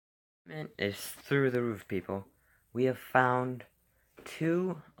Is through the roof, people. We have found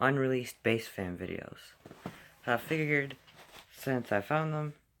 2 unreleased bassvan videos. So I figured, since I found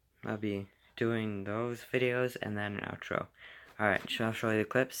them, I'll be doing those videos and then an outro. Alright, shall I show you the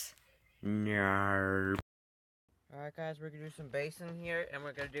clips? Alright guys, we're gonna do some bass in here, and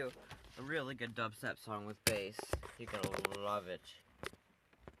we're gonna do a really good dubstep song with bass. You're gonna love it.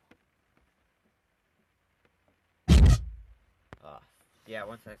 Yeah,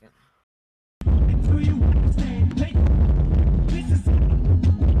 1 second.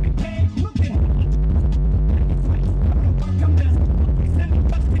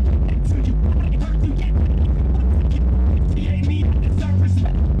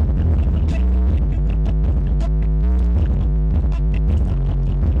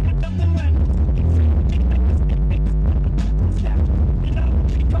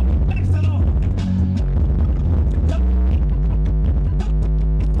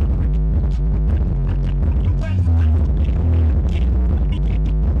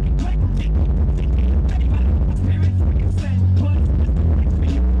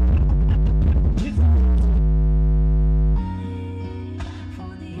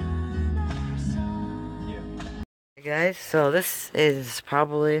 Guys, so this is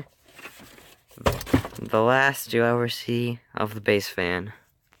probably the last you'll ever see of the bassvan.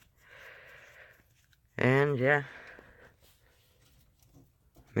 And yeah,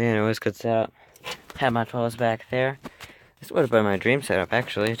 man, it was good setup. Had my 12s back there. This would have been my dream setup,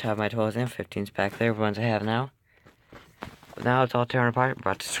 actually, to have my 12s and 15s back there, the ones I have now. But now it's all torn apart. I'm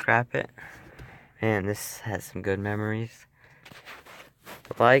about to scrap it. Man, this has some good memories.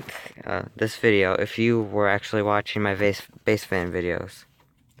 Like this video if you were actually watching my bassvan videos.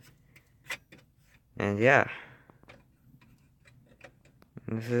 And yeah,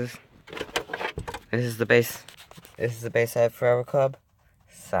 this is the Basshead Forever Club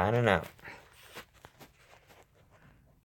signing out.